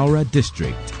 Kaura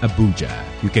District, Abuja.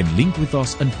 You can link with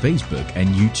us on Facebook and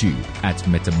YouTube at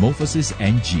Metamorphosis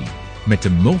NG.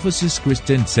 Metamorphosis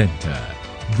Christian Center.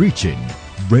 Reaching,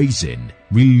 raising,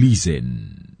 releasing.